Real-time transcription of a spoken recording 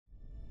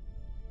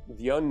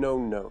The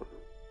unknown known.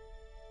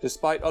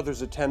 Despite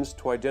others' attempts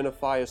to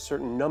identify a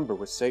certain number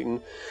with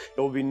Satan,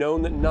 it will be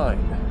known that 9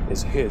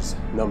 is his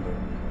number.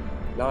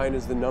 9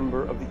 is the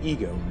number of the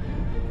ego,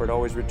 for it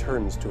always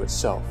returns to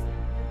itself.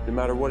 No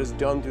matter what is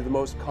done through the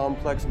most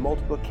complex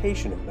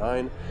multiplication of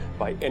 9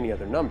 by any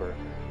other number,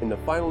 in the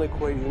final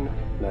equation,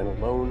 9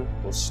 alone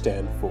will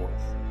stand forth.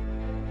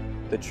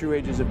 The true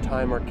ages of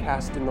time are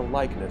cast in the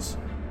likeness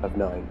of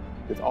 9,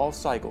 with all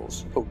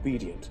cycles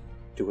obedient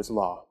to its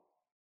law.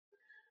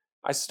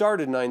 I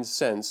started 9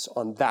 Cents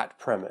on that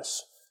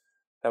premise.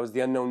 That was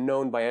The Unknown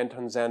Known by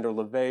Anton Szandor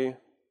LaVey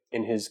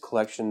in his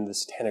collection The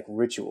Satanic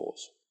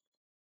Rituals.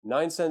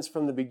 9 Cents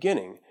from the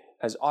beginning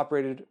has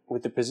operated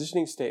with the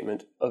positioning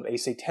statement of a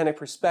satanic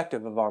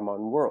perspective of our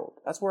modern world.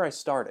 That's where I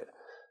started,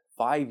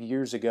 5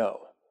 years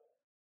ago.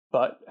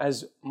 But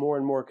as more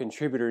and more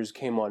contributors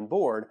came on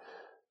board,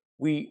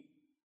 we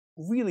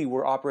really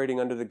were operating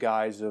under the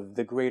guise of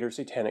the greater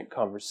satanic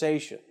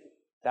conversation.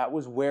 That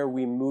was where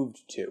we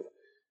moved to.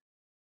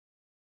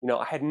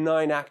 I had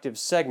 9 active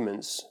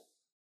segments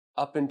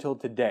up until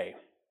today.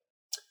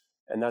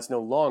 And that's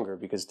no longer,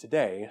 because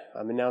today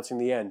I'm announcing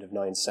the end of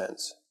 9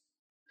 Cents.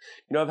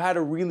 I've had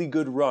a really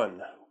good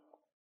run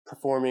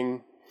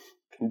performing,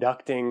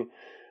 conducting,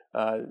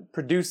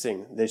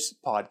 producing this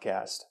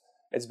podcast.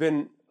 It's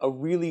been a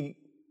really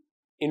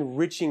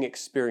enriching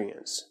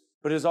experience.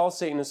 But as all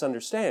Satanists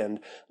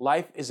understand,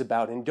 life is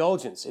about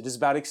indulgence. It is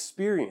about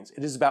experience.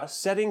 It is about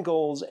setting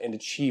goals and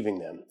achieving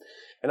them.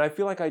 And I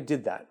feel like I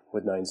did that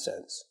with 9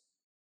 Cents.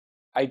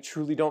 I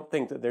truly don't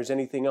think that there's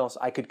anything else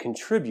I could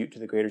contribute to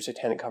the greater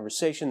satanic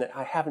conversation that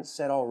I haven't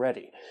said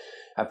already.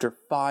 After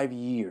 5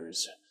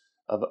 years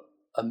of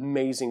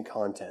amazing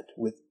content,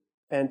 with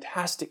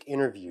fantastic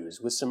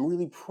interviews, with some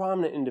really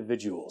prominent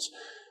individuals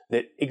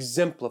that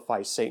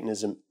exemplify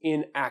Satanism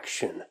in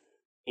action,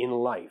 in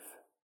life,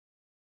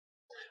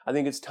 I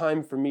think it's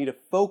time for me to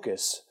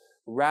focus,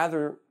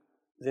 rather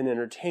than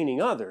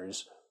entertaining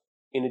others,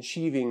 in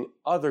achieving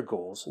other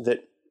goals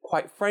that,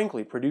 quite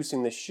frankly,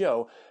 producing this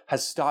show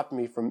has stopped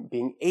me from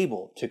being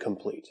able to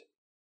complete.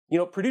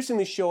 Producing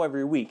this show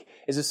every week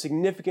is a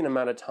significant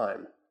amount of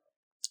time,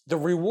 the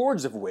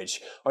rewards of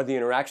which are the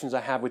interactions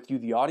I have with you,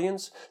 the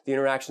audience, the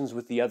interactions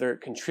with the other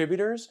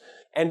contributors,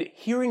 and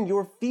hearing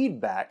your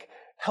feedback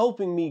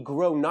helping me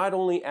grow not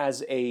only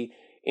as a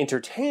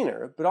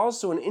entertainer, but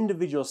also an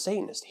individual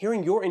Satanist,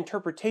 hearing your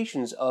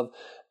interpretations of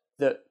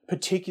the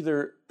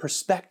particular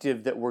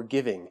perspective that we're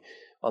giving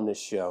on this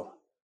show.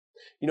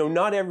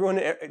 Not everyone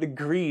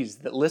agrees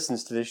that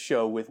listens to this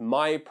show with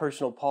my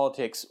personal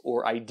politics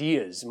or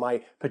ideas,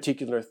 my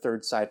particular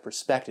third side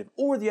perspective,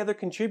 or the other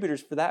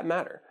contributors for that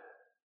matter.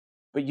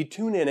 But you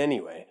tune in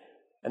anyway,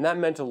 and that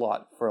meant a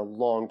lot for a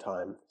long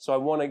time. So I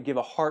want to give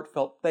a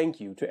heartfelt thank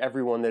you to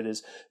everyone that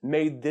has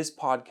made this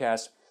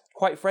podcast,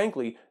 quite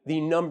frankly, the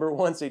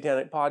 #1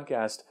 satanic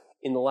podcast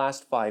in the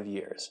last 5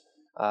 years.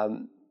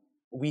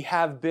 We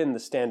have been the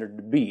standard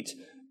to beat,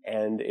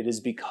 and it is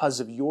because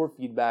of your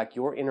feedback,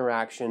 your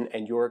interaction,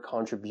 and your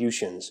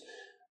contributions.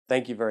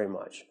 Thank you very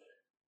much.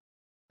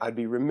 I'd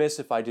be remiss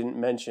if I didn't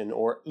mention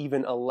or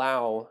even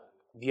allow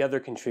the other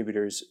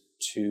contributors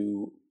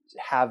to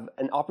have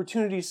an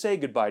opportunity to say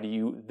goodbye to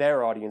you,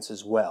 their audience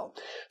as well.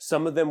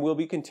 Some of them will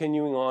be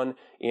continuing on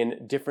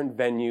in different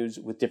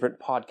venues with different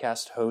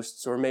podcast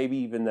hosts, or maybe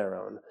even their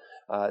own.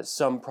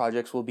 Some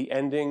projects will be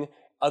ending,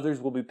 others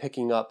will be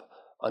picking up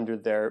under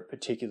their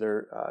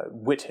particular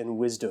wit and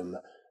wisdom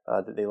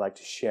that they like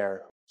to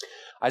share.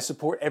 I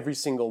support every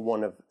single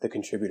one of the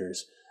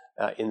contributors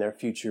in their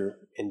future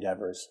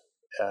endeavors.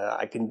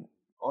 I can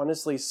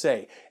honestly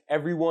say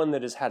everyone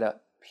that has had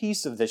a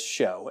piece of this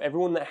show,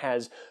 everyone that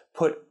has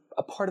put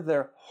a part of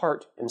their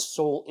heart and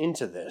soul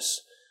into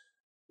this,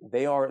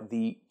 they are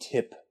the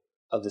tip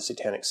of the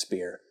satanic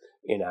spear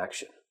in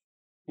action.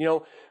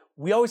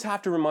 We always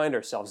have to remind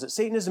ourselves that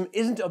Satanism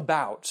isn't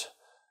about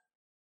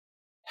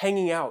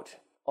hanging out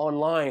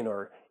online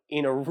or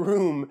in a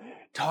room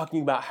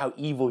talking about how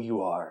evil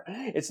you are.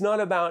 It's not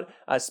about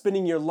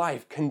spending your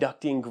life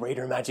conducting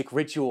greater magic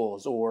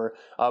rituals or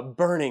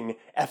burning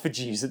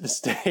effigies at the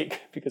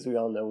stake, because we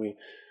all know we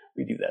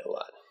do that a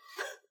lot.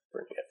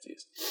 Burning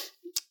effigies.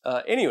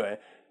 Anyway,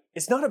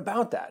 it's not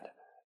about that.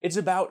 It's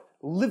about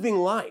living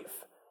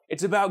life.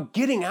 It's about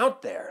getting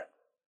out there.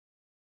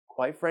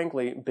 Quite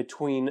frankly,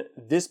 between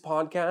this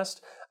podcast,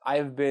 I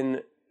have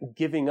been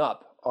giving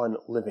up on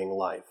living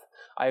life.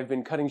 I have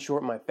been cutting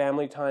short my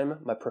family time,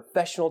 my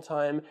professional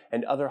time,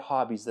 and other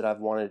hobbies that I've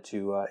wanted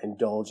to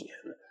indulge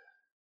in.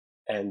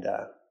 And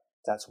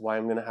that's why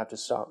I'm going to have to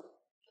stop.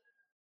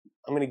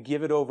 I'm going to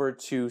give it over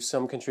to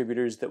some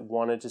contributors that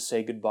wanted to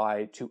say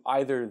goodbye to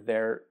either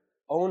their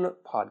own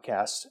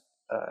podcast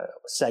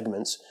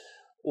segments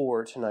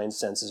or to 9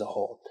 Cents as a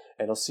whole.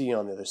 And I'll see you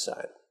on the other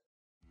side.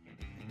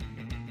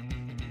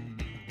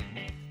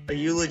 A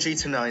Eulogy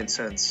to 9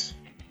 Cents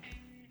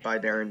by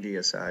Darren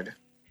Deicide.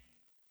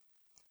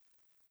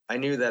 I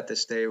knew that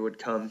this day would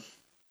come.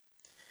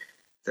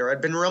 There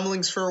had been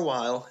rumblings for a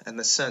while, and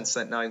the sense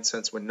that 9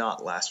 Cents would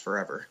not last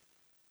forever.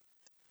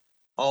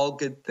 All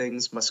good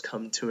things must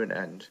come to an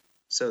end,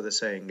 so the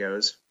saying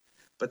goes,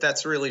 but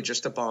that's really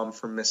just a bomb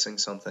for missing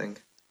something.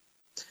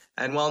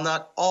 And while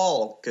not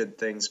all good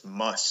things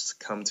must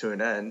come to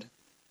an end,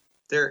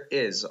 there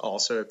is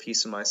also a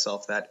piece of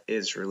myself that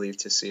is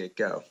relieved to see it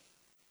go.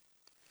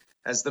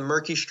 As the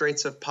murky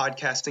straits of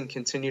podcasting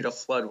continue to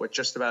flood with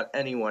just about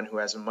anyone who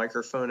has a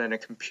microphone and a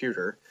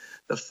computer,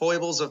 the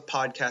foibles of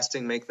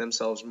podcasting make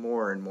themselves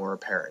more and more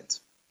apparent.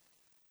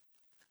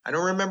 I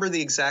don't remember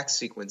the exact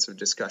sequence of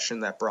discussion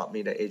that brought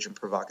me to Agent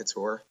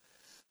Provocateur,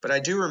 but I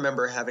do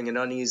remember having an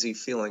uneasy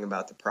feeling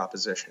about the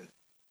proposition.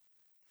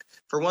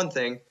 For one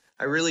thing,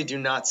 I really do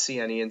not see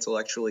any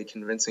intellectually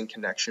convincing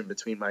connection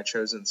between my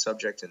chosen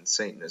subject and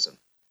Satanism.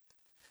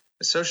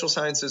 The social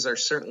sciences are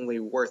certainly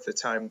worth the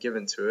time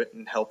given to it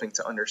in helping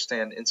to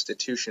understand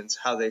institutions,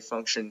 how they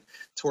function,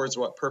 towards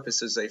what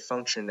purposes they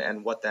function,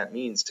 and what that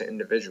means to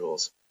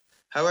individuals.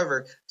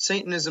 However,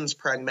 Satanism's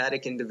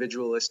pragmatic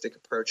individualistic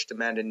approach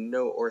demanded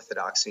no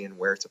orthodoxy in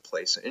where to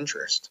place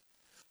interest.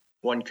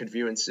 One could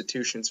view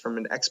institutions from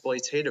an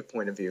exploitative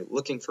point of view,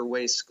 looking for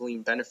ways to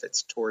glean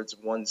benefits towards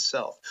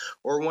oneself,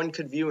 or one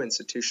could view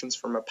institutions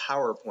from a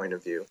power point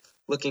of view,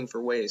 looking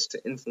for ways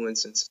to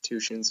influence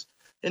institutions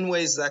in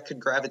ways that could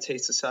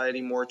gravitate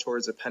society more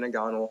towards a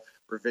pentagonal,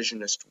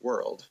 revisionist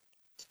world.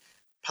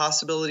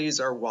 Possibilities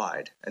are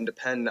wide and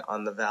depend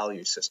on the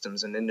value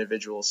systems an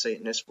individual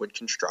Satanist would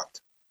construct.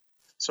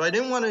 So I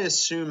didn't want to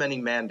assume any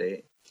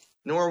mandate,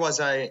 nor was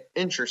I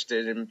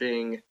interested in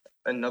being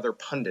another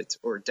pundit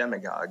or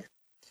demagogue.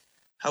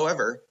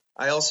 However,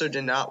 I also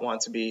did not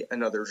want to be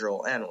another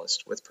Joel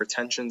analyst with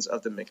pretensions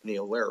of the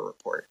McNeil-Lehrer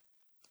report.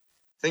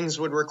 Things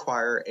would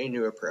require a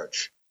new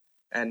approach,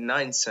 and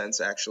 9 Cents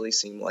actually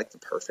seemed like the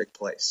perfect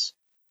place.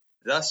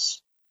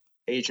 Thus,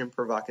 Agent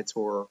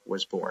Provocateur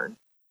was born.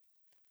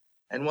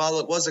 And while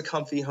it was a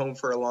comfy home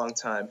for a long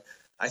time,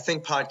 I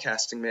think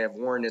podcasting may have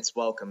worn its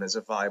welcome as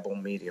a viable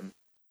medium.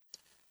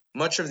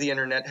 Much of the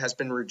internet has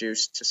been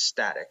reduced to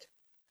static,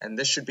 and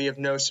this should be of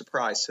no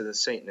surprise to the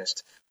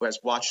Satanist who has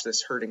watched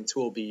this herding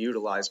tool be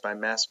utilized by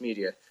mass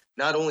media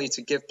not only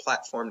to give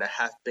platform to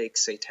half-baked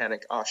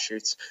satanic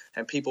offshoots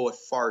and people with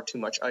far too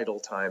much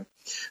idle time,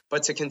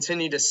 but to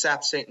continue to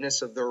sap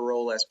Satanists of their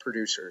role as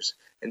producers,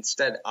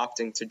 instead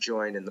opting to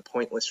join in the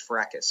pointless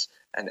fracas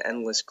and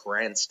endless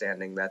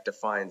grandstanding that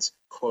defines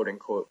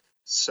quote-unquote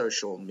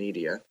social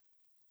media.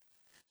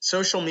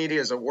 Social media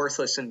is a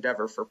worthless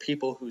endeavor for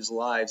people whose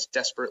lives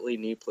desperately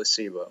need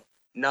placebo,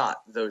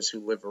 not those who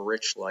live a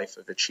rich life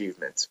of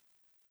achievement.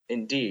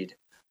 Indeed,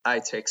 I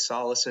take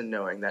solace in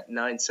knowing that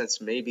 9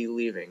 Cents may be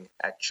leaving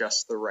at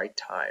just the right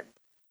time,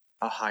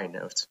 a high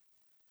note.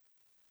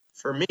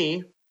 For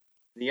me,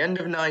 the end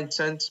of 9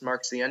 Cents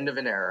marks the end of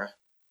an era.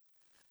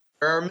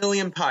 There are a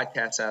million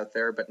podcasts out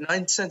there, but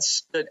 9 Cents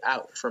stood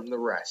out from the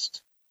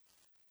rest.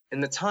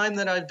 In the time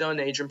that I've done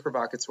Agent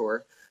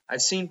Provocateur,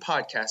 I've seen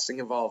podcasting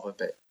evolve a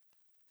bit.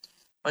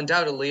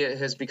 Undoubtedly, it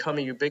has become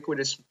a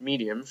ubiquitous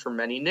medium for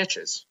many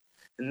niches.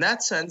 In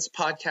that sense,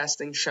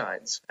 podcasting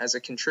shines, as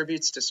it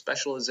contributes to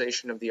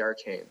specialization of the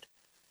arcane.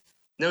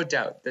 No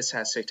doubt this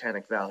has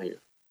satanic value.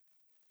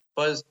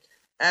 But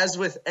as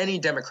with any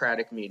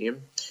democratic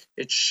medium,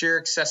 its sheer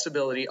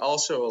accessibility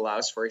also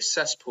allows for a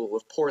cesspool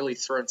of poorly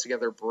thrown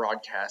together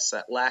broadcasts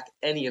that lack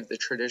any of the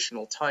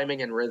traditional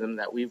timing and rhythm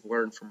that we've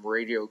learned from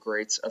radio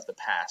greats of the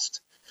past.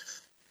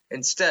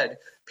 Instead,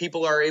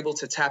 people are able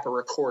to tap a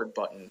record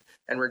button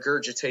and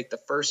regurgitate the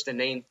first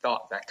inane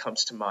thought that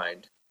comes to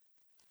mind.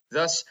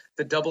 Thus,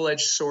 the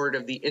double-edged sword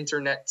of the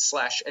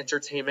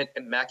internet/entertainment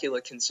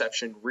immaculate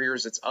conception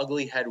rears its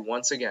ugly head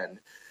once again,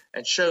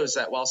 and shows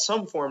that while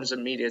some forms of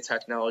media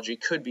technology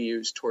could be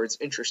used towards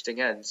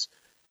interesting ends,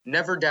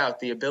 never doubt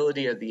the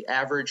ability of the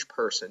average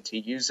person to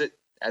use it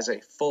as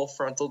a full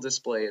frontal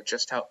display of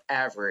just how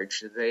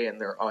average they and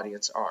their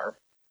audience are.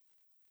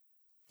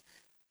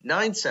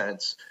 9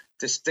 Cents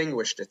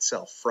distinguished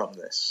itself from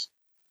this.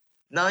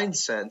 9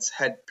 Cents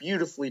had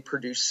beautifully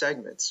produced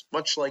segments,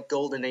 much like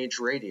Golden Age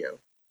radio.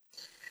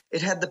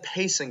 It had the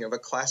pacing of a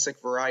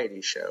classic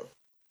variety show.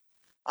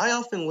 I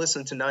often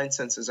listened to 9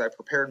 Cents as I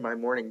prepared my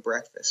morning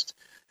breakfast,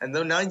 and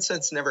though 9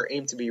 Cents never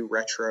aimed to be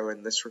retro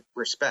in this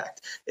respect,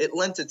 it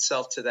lent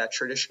itself to that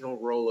traditional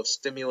role of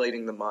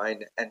stimulating the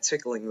mind and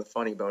tickling the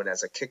funny bone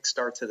as a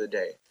kickstart to the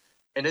day,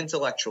 an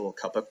intellectual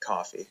cup of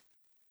coffee.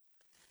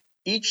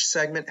 Each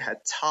segment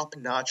had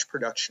top-notch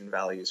production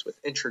values with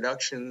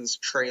introductions,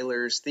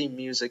 trailers, theme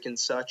music, and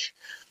such.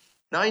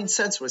 9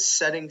 Cents was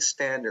setting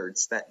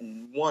standards that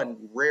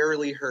one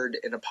rarely heard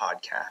in a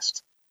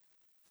podcast.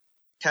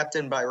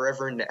 Captained by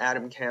Reverend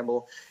Adam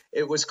Campbell,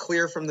 it was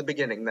clear from the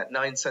beginning that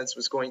 9 Cents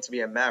was going to be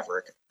a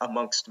maverick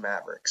amongst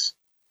mavericks.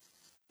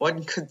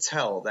 One could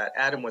tell that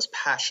Adam was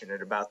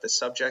passionate about the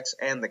subjects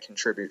and the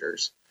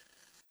contributors.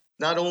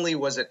 Not only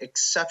was it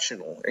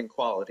exceptional in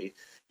quality,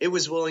 it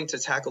was willing to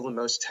tackle the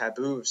most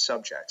taboo of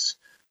subjects,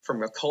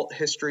 from occult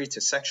history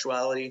to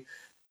sexuality,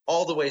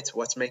 all the way to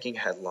what's making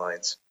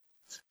headlines.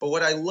 But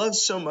what I love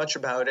so much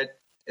about it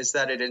is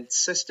that it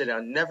insisted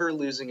on never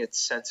losing its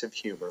sense of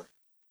humor.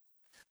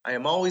 I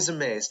am always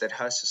amazed at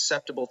how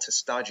susceptible to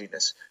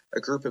stodginess a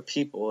group of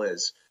people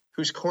is,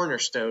 whose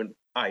cornerstone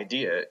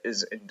idea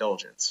is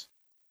indulgence.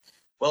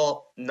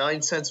 Well,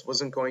 9 Cents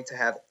wasn't going to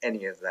have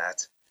any of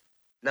that.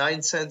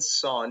 9 Cents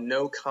saw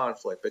no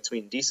conflict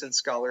between decent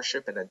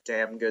scholarship and a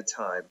damn good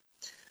time,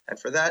 and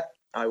for that,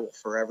 I will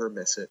forever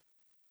miss it.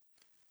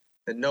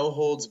 The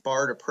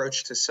no-holds-barred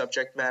approach to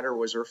subject matter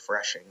was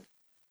refreshing,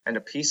 and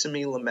a piece of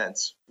me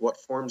laments what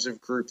forms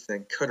of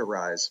groupthink could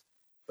arise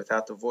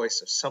without the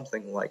voice of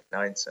something like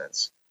 9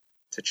 Cents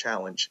to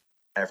challenge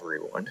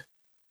everyone.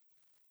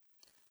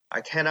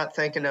 I cannot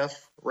thank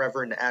enough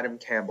Reverend Adam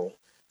Campbell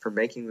for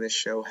making this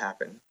show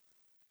happen.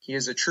 He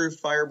is a true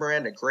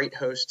firebrand, a great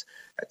host,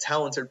 a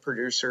talented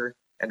producer,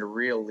 and a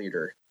real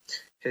leader.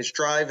 His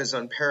drive is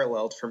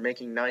unparalleled for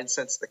making 9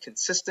 Cents the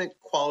consistent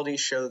quality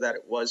show that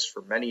it was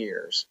for many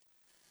years.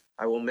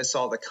 I will miss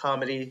all the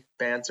comedy,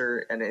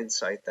 banter, and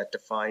insight that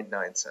defined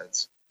 9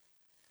 Cents.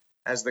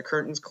 As the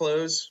curtains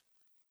close,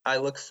 I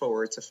look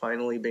forward to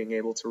finally being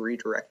able to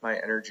redirect my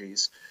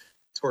energies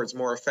towards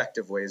more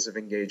effective ways of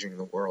engaging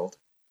the world.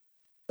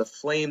 The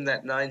flame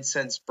that 9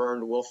 Cents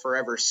burned will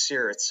forever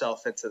sear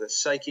itself into the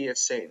psyche of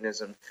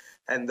Satanism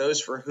and those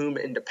for whom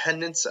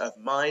independence of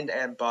mind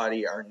and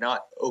body are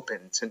not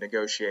open to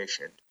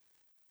negotiation.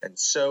 And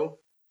so,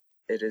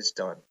 it is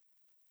done.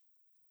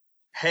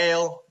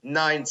 Hail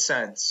 9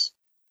 Cents!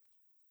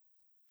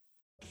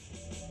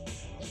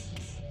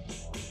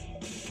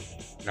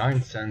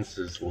 9 Cents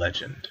is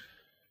legend.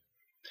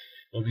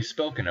 It will be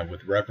spoken of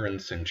with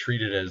reverence and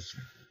treated as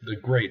the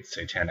great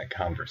satanic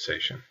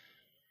conversation.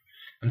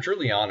 I'm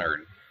truly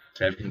honored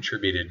to have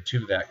contributed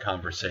to that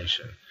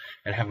conversation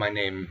and have my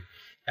name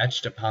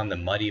etched upon the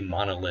muddy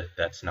monolith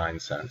that's 9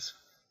 Cents.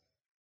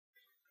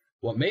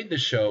 What made the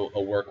show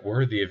a work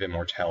worthy of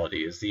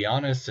immortality is the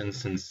honest and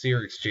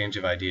sincere exchange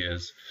of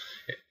ideas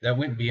that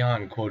went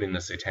beyond quoting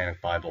the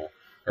Satanic Bible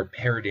or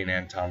parodying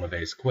Anton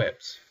LaVey's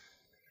quips.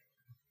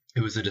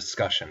 It was a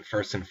discussion,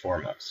 first and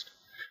foremost.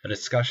 A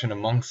discussion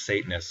amongst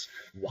Satanists,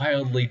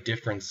 wildly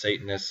different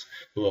Satanists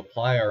who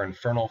apply our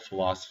infernal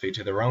philosophy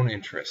to their own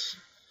interests,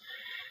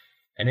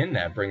 and in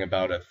that bring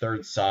about a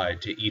third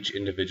side to each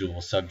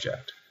individual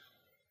subject.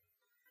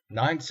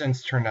 9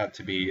 Cents turned out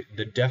to be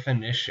the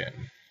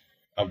definition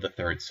of the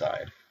third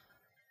side.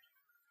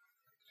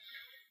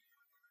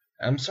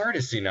 I'm sorry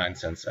to see 9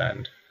 Cents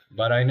end,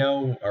 but I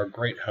know our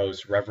great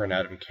host, Reverend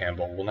Adam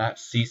Campbell, will not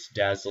cease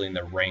dazzling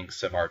the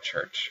ranks of our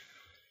church.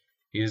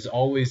 He has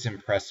always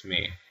impressed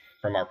me,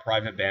 from our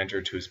private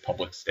banter to his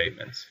public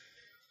statements.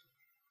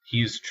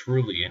 He is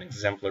truly an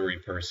exemplary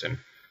person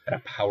and a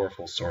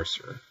powerful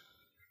sorcerer.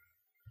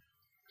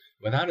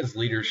 Without his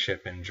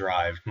leadership and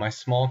drive, my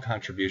small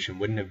contribution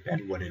wouldn't have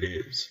been what it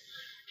is.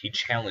 He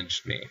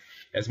challenged me,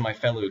 as my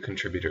fellow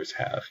contributors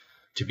have,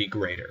 to be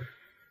greater,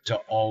 to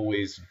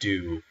always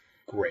do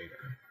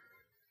greater.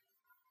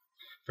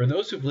 For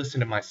those who've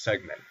listened to my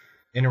segment,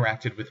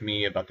 interacted with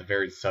me about the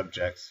varied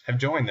subjects, have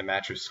joined the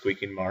Mattress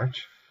Squeaking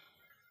March,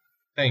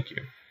 thank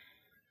you.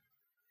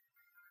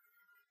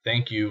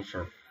 Thank you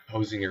for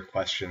posing your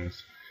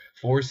questions,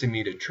 forcing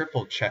me to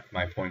triple-check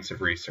my points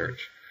of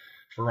research,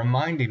 for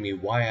reminding me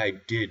why I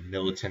did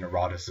militant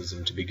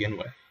eroticism to begin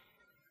with.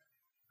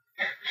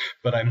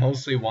 But I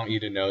mostly want you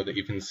to know that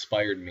you've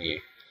inspired me,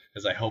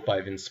 as I hope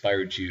I've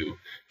inspired you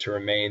to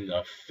remain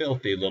the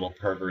filthy little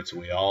perverts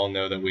we all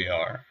know that we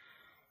are.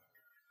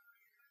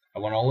 I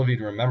want all of you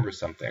to remember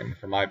something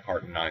for my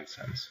part in 9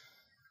 Cents.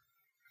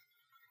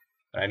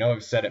 I know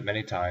I've said it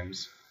many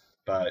times,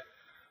 but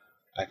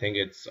I think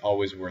it's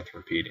always worth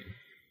repeating.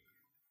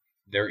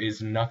 There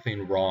is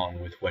nothing wrong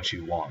with what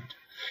you want,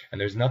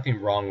 and there's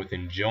nothing wrong with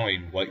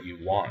enjoying what you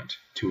want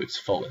to its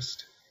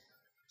fullest.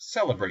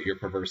 Celebrate your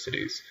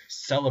perversities,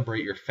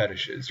 celebrate your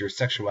fetishes, your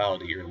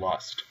sexuality, your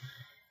lust.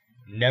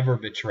 Never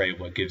betray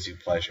what gives you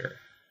pleasure.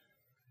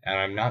 And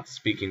I'm not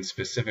speaking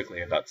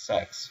specifically about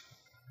sex.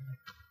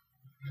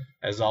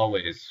 As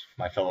always,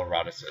 my fellow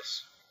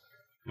eroticists,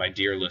 my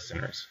dear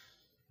listeners,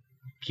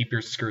 keep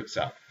your skirts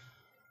up.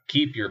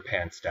 Keep your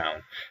pants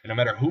down, and no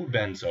matter who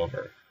bends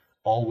over,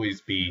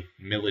 always be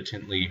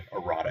militantly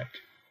erotic.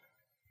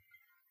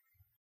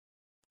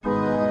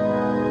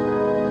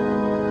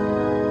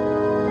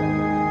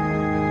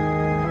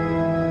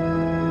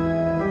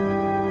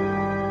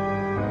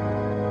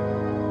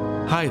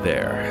 Hi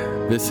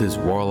there, this is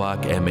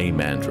Warlock M.A.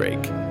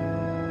 Mandrake.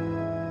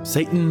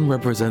 Satan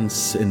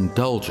represents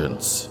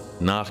indulgence,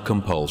 not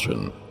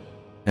compulsion.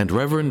 And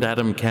Reverend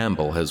Adam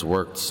Campbell has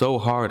worked so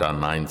hard on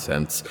 9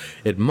 Cents,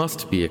 it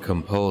must be a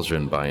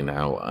compulsion by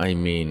now. I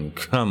mean,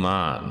 come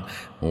on.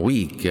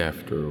 Week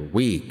after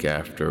week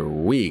after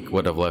week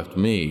would have left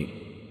me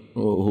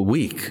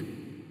weak.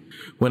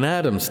 When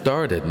Adam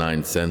started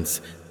 9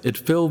 Cents, it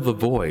filled the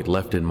void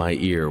left in my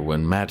ear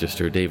when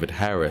Magister David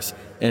Harris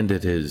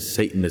ended his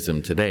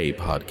Satanism Today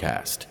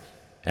podcast.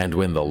 And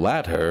when the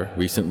latter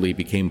recently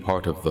became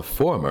part of the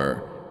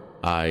former,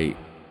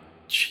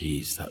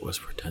 Jeez, that was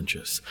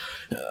pretentious.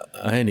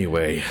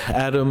 Anyway,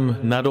 Adam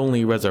not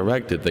only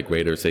resurrected the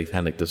greater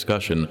satanic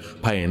discussion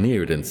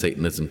pioneered in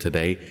Satanism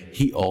Today,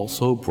 he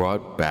also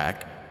brought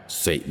back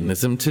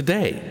Satanism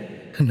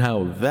Today.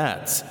 Now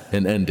that's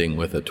an ending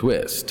with a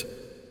twist.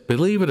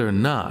 Believe it or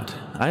not,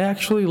 I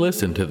actually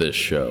listen to this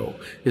show.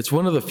 It's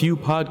one of the few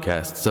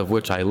podcasts of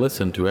which I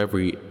listen to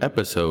every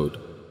episode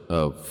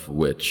of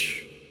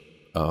which...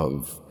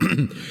 So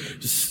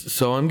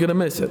I'm gonna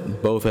miss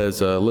it, both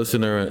as a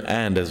listener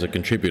and as a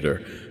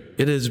contributor.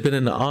 It has been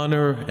an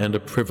honor and a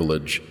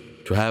privilege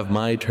to have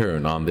my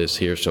turn on this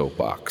here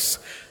soapbox,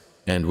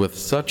 and with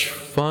such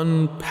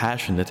fun,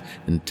 passionate,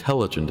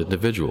 intelligent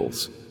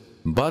individuals.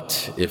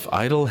 But if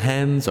idle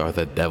hands are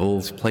the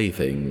devil's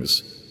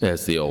playthings,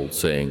 as the old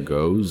saying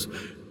goes,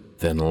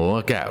 then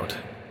look out.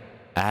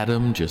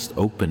 Adam just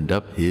opened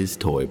up his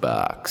toy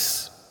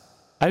box.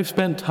 I've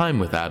spent time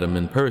with Adam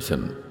in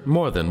person,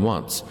 more than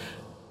once,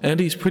 and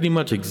he's pretty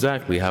much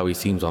exactly how he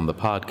seems on the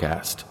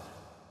podcast.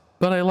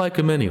 But I like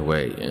him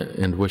anyway,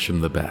 and wish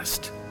him the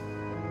best.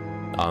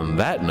 On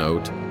that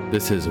note,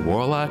 this is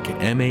Warlock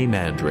M.A.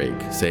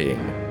 Mandrake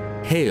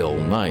saying, Hail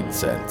 9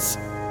 Cents,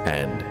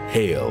 and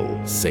Hail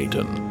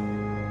Satan.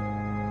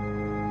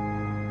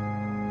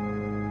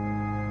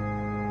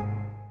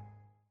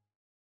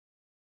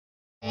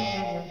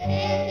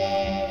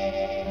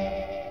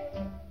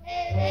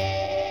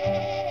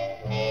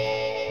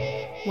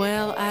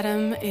 Well,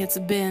 Adam, it's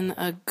been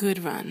a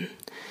good run,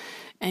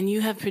 and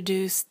you have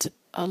produced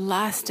a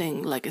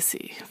lasting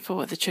legacy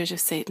for the Church of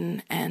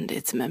Satan and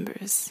its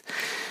members.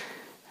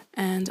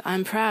 And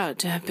I'm proud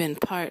to have been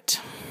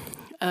part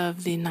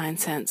of the 9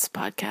 Cents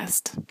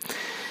podcast,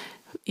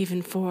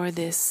 even for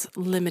this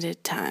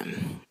limited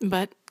time.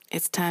 But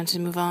it's time to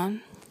move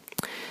on.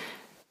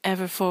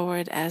 Ever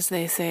forward, as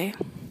they say.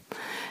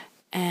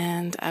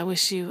 And I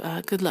wish you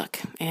good luck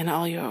in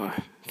all your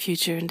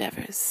future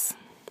endeavors.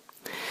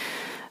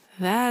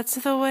 That's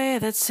the way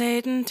that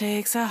Satan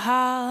takes a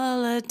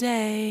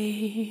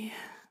holiday.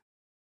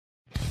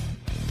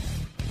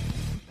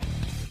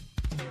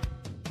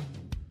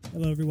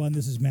 Hello, everyone.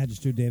 This is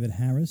Magister David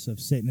Harris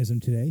of Satanism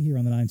Today here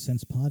on the 9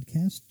 Cents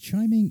Podcast,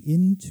 chiming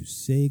in to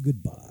say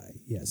goodbye.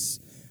 Yes,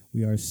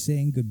 we are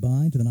saying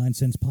goodbye to the 9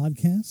 Cents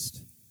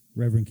Podcast.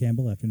 Reverend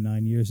Campbell, after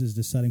 9 years, is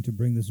deciding to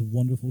bring this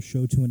wonderful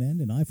show to an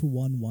end, and I, for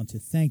one, want to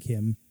thank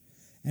him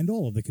and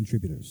all of the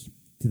contributors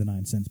to the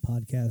 9 Cents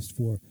Podcast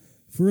for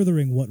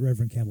furthering what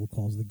Reverend Campbell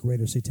calls the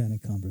greater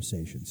satanic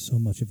conversation. So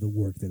much of the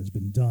work that has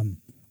been done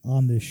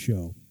on this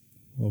show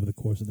over the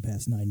course of the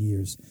past 9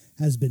 years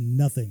has been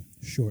nothing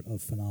short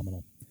of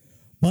phenomenal.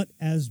 But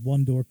as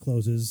one door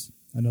closes,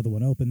 another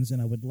one opens,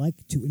 and I would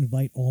like to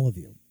invite all of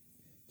you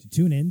to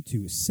tune in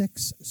to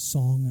Sex,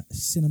 Song,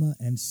 Cinema,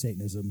 and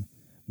Satanism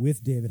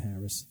with David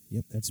Harris.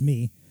 Yep, that's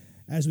me,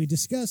 as we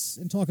discuss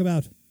and talk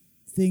about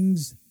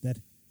things that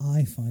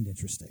I find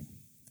interesting.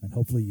 And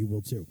hopefully you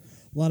will too.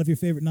 A lot of your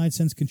favorite 9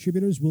 Cents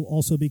contributors will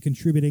also be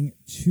contributing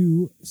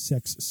to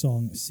Sex,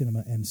 Song,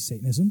 Cinema, and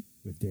Satanism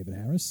with David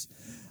Harris.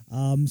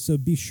 So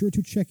be sure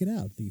to check it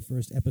out. The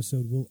first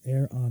episode will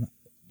air on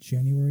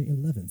January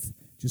 11th.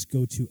 Just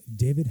go to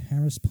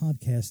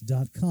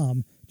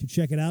davidharrispodcast.com to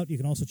check it out. You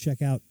can also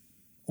check out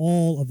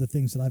all of the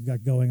things that I've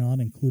got going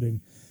on,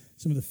 including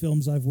some of the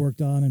films I've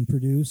worked on and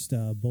produced,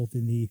 both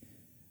in the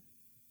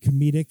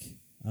comedic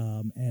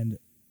and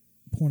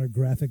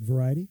pornographic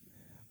variety,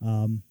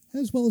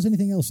 as well as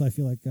anything else I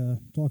feel like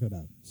talking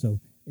about. So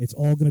it's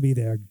all going to be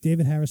there.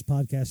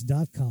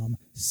 davidharrispodcast.com,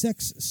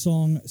 Sex,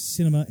 Song,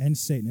 Cinema, and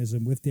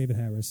Satanism with David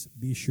Harris.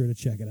 Be sure to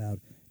check it out.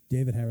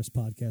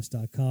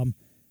 davidharrispodcast.com.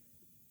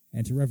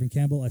 And to Reverend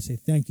Campbell, I say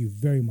thank you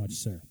very much,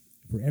 sir,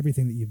 for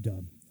everything that you've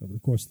done over the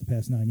course of the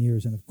past 9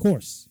 years. And, of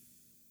course,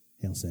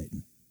 hail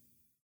Satan.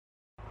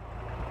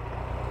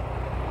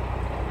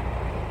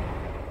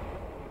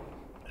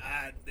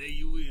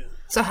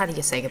 So how do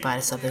you say goodbye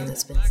to something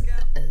that's been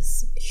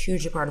as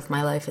huge a part of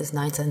my life as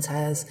 9 Cents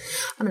has?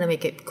 I'm going to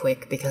make it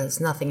quick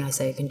because nothing I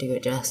say can do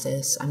it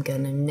justice. I'm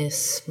going to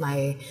miss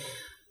my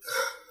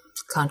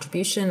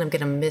contribution. I'm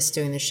going to miss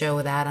doing the show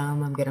with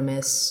Adam. I'm going to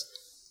miss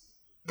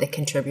the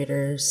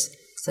contributors.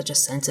 Such a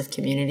sense of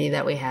community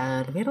that we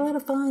had. We had a lot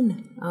of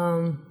fun.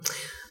 Of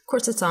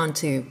course, it's on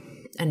to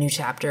a new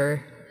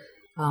chapter,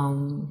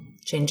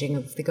 changing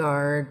of the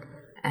guard,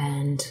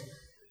 and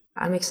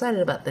I'm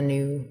excited about the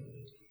new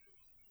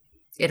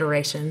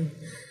iteration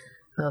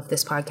of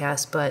this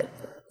podcast, but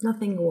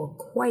nothing will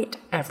quite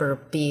ever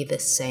be the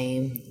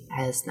same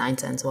as 9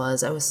 Cents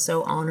was. I was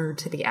so honored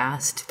to be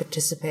asked to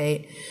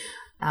participate,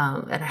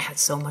 and I had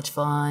so much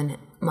fun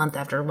month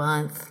after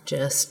month,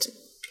 just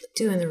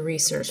doing the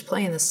research,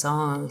 playing the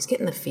songs,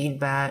 getting the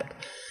feedback,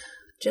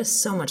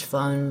 just so much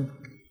fun,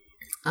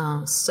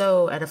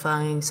 so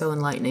edifying, so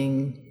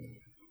enlightening,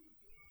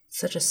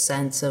 such a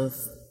sense of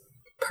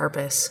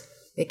purpose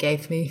it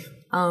gave me.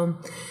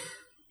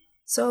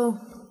 So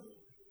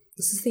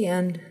this is the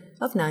end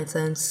of 9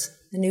 Cents,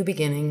 a new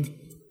beginning.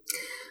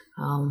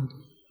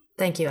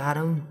 Thank you,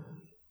 Adam,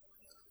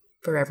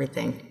 for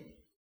everything.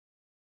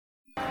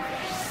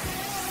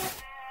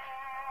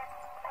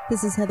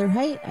 This is Heather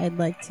Height. I'd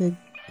like to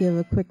give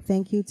a quick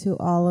thank you to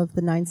all of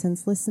the 9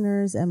 Cents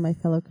listeners and my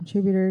fellow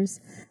contributors,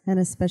 and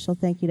a special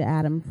thank you to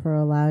Adam for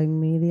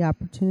allowing me the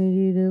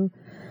opportunity to,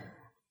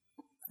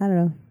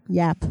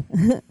 yap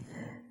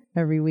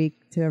every week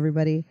to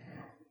everybody.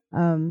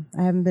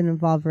 I haven't been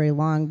involved very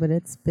long, but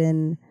it's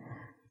been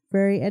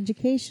very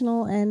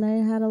educational, and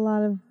I had a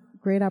lot of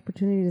great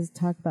opportunities to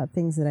talk about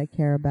things that I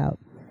care about.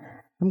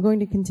 I'm going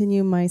to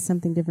continue my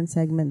Something Different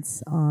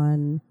segments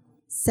on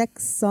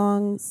sex,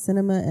 song,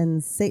 cinema,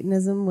 and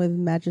Satanism with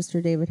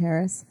Magister David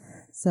Harris.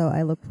 So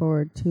I look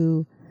forward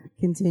to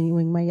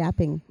continuing my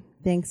yapping.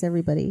 Thanks,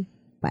 everybody.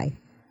 Bye.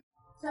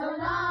 So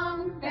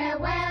long,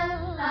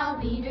 farewell, I'll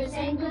be there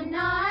saying good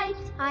night.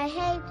 I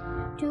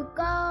hate to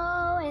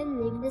go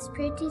and leave this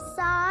pretty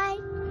sight.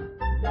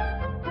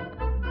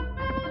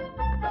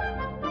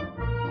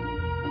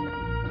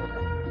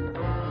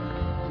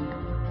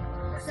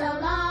 So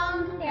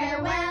long,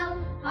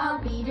 farewell,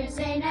 I'll be there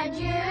saying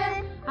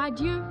adieu.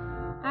 Adieu,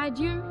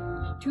 adieu,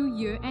 to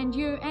you and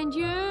you and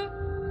you.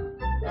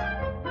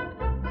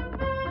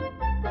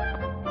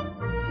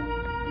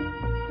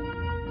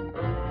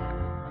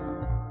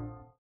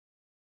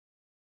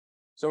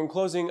 So in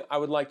closing, I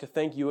would like to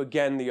thank you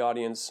again, the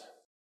audience,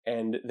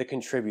 and the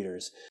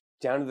contributors.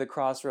 Down to the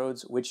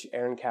Crossroads, which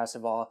Erin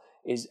Cassavant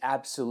is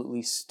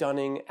absolutely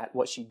stunning at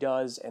what she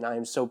does, and I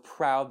am so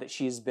proud that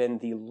she has been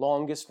the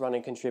longest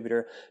running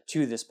contributor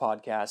to this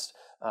podcast.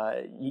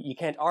 You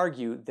can't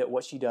argue that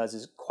what she does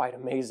is quite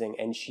amazing,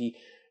 and she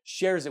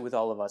shares it with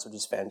all of us, which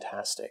is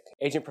fantastic.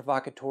 Agent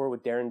Provocateur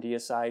with Darren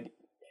Deicide,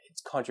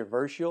 it's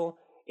controversial,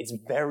 it's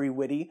very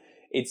witty,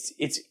 it's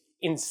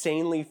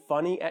insanely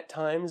funny at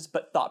times,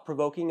 but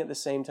thought-provoking at the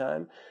same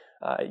time.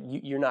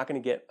 You're not going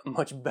to get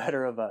much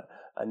better of a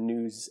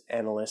news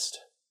analyst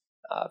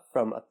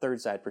from a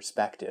third side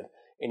perspective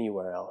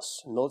anywhere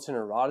else. Militant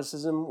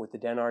Eroticism with the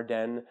Den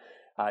Ardennes,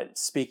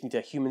 speaking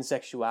to human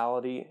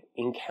sexuality,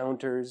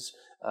 encounters,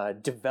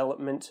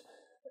 development.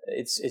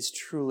 It's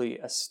truly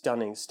a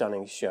stunning,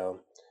 stunning show.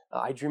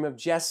 I Dream of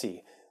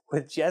Jesse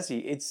with Jesse.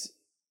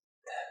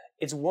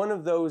 It's one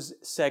of those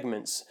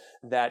segments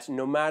that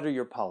no matter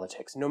your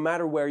politics, no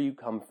matter where you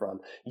come from,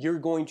 you're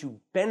going to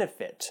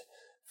benefit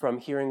from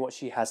hearing what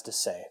she has to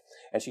say.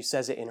 And she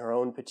says it in her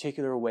own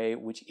particular way,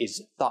 which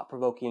is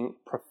thought-provoking,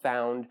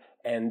 profound,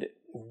 and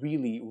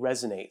really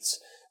resonates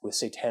with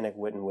satanic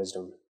wit and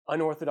wisdom.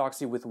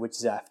 Unorthodoxy with Witch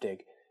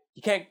Zaftig.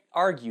 You can't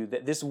argue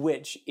that this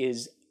witch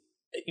is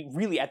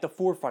really at the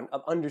forefront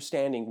of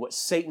understanding what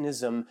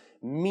Satanism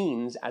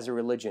means as a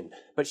religion,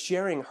 but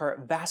sharing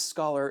her vast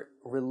scholar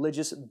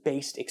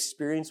religious-based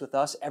experience with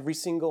us every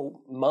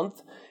single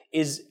month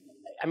is,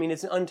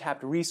 it's an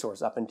untapped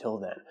resource up until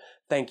then.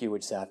 Thank you,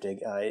 Witch Zaftig.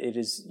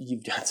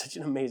 You've done such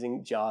an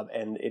amazing job,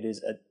 and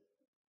it's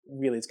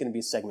going to be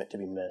a segment to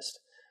be missed.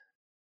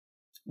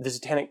 The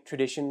Satanic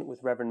Tradition with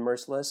Reverend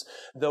Merciless,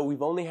 though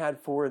we've only had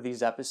 4 of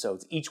these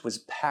episodes, each was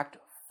packed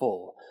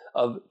full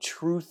of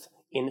truth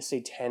in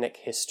satanic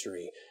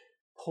history,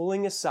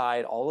 pulling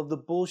aside all of the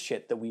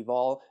bullshit that we've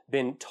all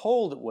been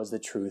told was the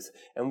truth,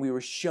 and we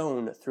were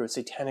shown through a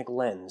satanic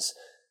lens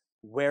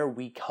where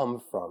we come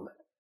from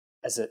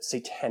as a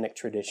satanic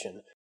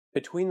tradition.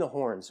 Between the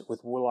Horns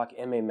with Warlock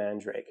M.A.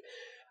 Mandrake.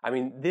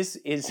 This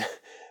is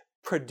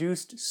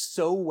produced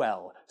so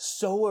well,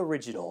 so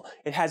original.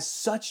 It has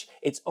such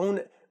its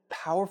own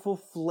powerful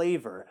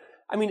flavor.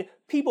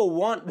 People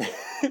want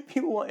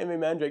M.A.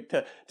 Mandrake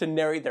to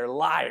narrate their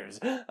lives,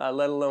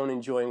 let alone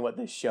enjoying what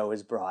this show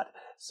has brought.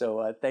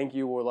 So thank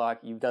you, Warlock.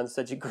 You've done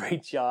such a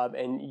great job,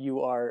 and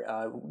you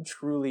are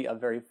truly a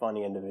very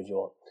funny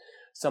individual.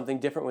 Something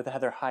Different with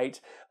Heather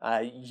Height.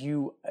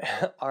 You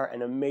are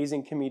an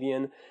amazing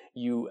comedian.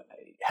 You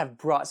have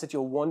brought such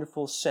a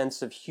wonderful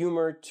sense of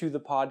humor to the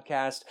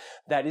podcast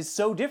that is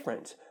so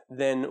different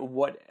than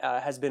what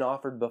has been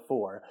offered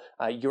before.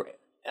 Your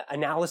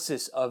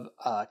analysis of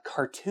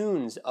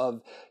cartoons,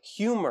 of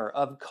humor,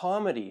 of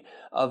comedy,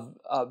 of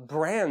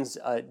brands,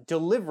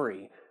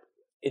 delivery.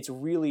 It's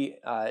really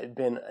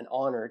been an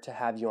honor to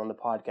have you on the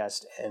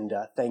podcast, and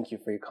thank you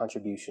for your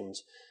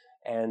contributions.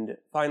 And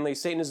finally,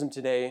 Satanism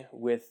Today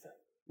with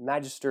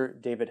Magister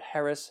David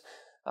Harris.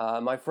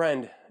 My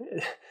friend,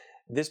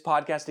 this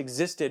podcast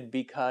existed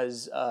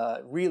because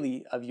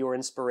really of your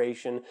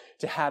inspiration.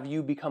 To have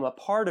you become a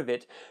part of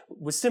it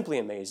was simply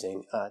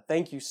amazing.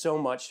 Thank you so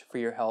much for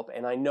your help.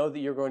 And I know that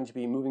you're going to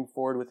be moving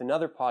forward with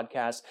another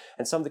podcast,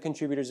 and some of the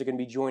contributors are going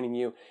to be joining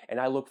you. And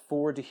I look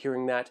forward to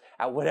hearing that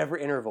at whatever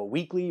interval,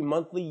 weekly,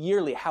 monthly,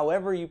 yearly,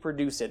 however you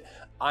produce it.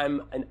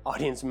 I'm an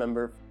audience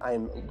member.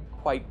 I'm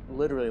quite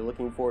literally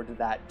looking forward to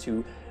that,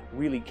 to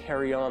really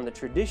carry on the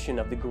tradition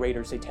of the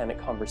greater satanic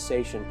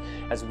conversation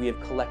as we have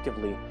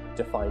collectively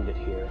defined it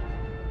here.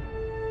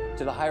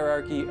 To the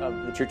hierarchy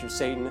of the Church of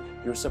Satan,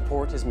 your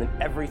support has meant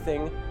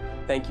everything.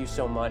 Thank you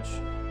so much.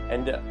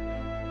 And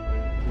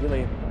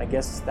really, I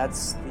guess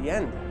that's the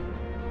end.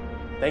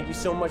 Thank you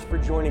so much for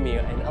joining me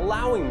and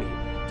allowing me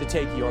to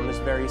take you on this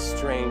very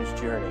strange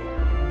journey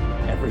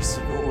every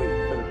single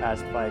week for the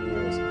past 5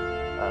 years.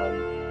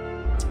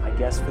 I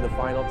guess for the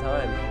final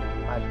time,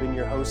 I've been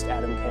your host,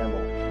 Adam Campbell.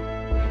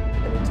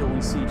 And until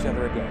we see each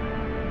other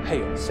again,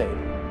 hail Satan.